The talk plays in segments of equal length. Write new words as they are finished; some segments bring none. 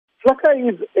Flakka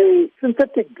is a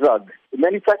synthetic drug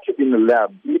manufactured in a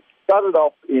lab. It started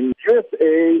off in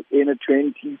USA in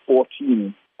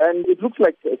 2014. And it looks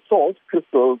like a salt,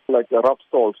 crystals, like a rough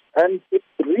salt. And it's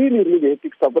really, really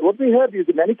hectic stuff. But what we have is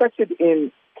manufactured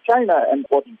in China and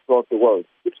imported throughout the world.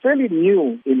 It's fairly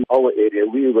new in our area.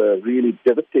 We were really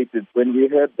devastated when we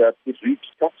heard that it reached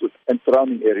Chatsworth and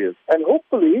surrounding areas. And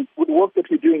hopefully, with the work that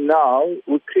we're doing now,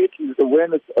 we're creating this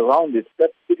awareness around it,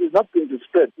 that it is not going to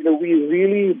spread. We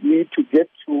really need to get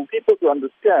to people to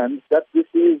understand that this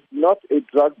is not a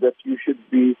drug that you should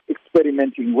be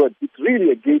experimenting with. It's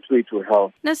really a gateway to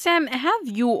health. Now, Sam, have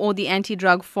you or the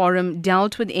Anti-Drug Forum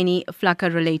dealt with any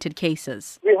Flakka-related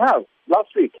cases? We have. Last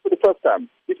week, for the first time.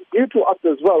 It's new to us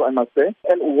as well, I must say.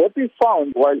 And what we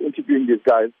found while interviewing these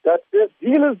guys, that their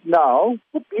dealers now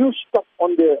put new stuff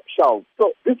on their shelves.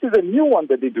 So this is a new one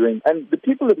that they're doing. And the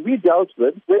people that we dealt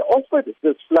with were offered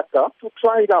this Flakka to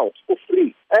try it out for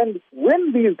free. And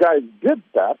when these guys did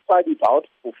that, tried it out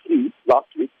for free last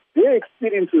week, their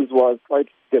experiences was quite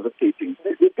devastating.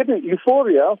 They get a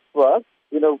euphoria first,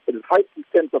 a heightened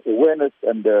sense of awareness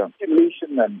and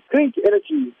stimulation and great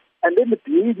energy. And then the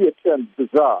behavior turns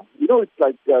bizarre. It's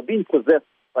like being possessed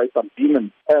by some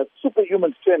demon.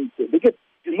 Superhuman strength. They get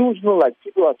delusional, like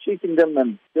people are chasing them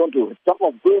and they want to jump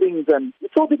off buildings, and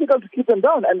it's so difficult to keep them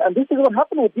down. And this is what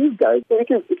happened with these guys. So it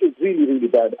is really, really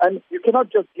bad. And you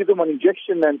cannot just give them an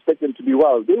injection and expect them to be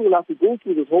well. They will have to go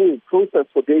through this whole process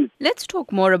for days. Let's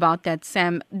talk more about that,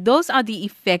 Sam. Those are the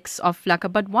effects of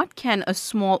Flakka, but what can a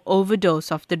small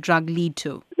overdose of the drug lead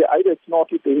to? They either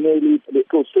snort it, they inhale it, they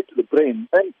go straight to the brain.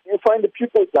 And you find the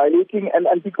pupils dilating,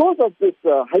 and because of this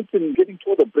heightened getting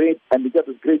to the brain, and you get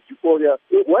this great euphoria,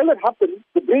 while it happens,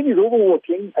 the brain is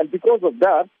overworking, and because of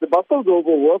that, the muscles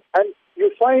overwork, and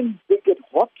you find they get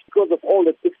hot because of all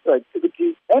that extra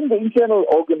activity, and the internal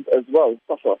organs as well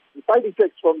suffer. The side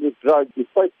effects from this drug is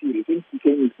quite serious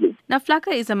instantaneously. Now,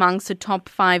 Flakka is amongst the top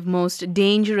 5 most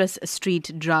dangerous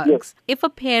street drugs. Yes. If a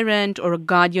parent or a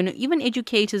guardian or even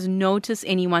educators notice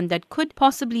anyone that could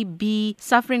possibly be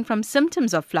suffering from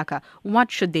symptoms of Flakka, what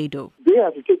should they do? They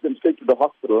have to take them straight to the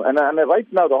hospital. And right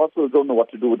now, the hospitals don't know what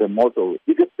to do with them also.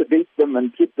 You just sedate them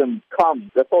and keep them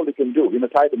calm. That's all they can do.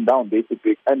 Tie them down,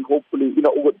 basically. And hopefully,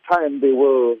 over time, they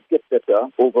will get better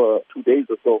over 2 days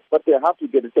or so. But they have to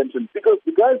get attention because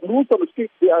the guys loose on the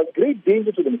street, they are great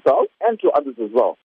danger to themselves and to others as well.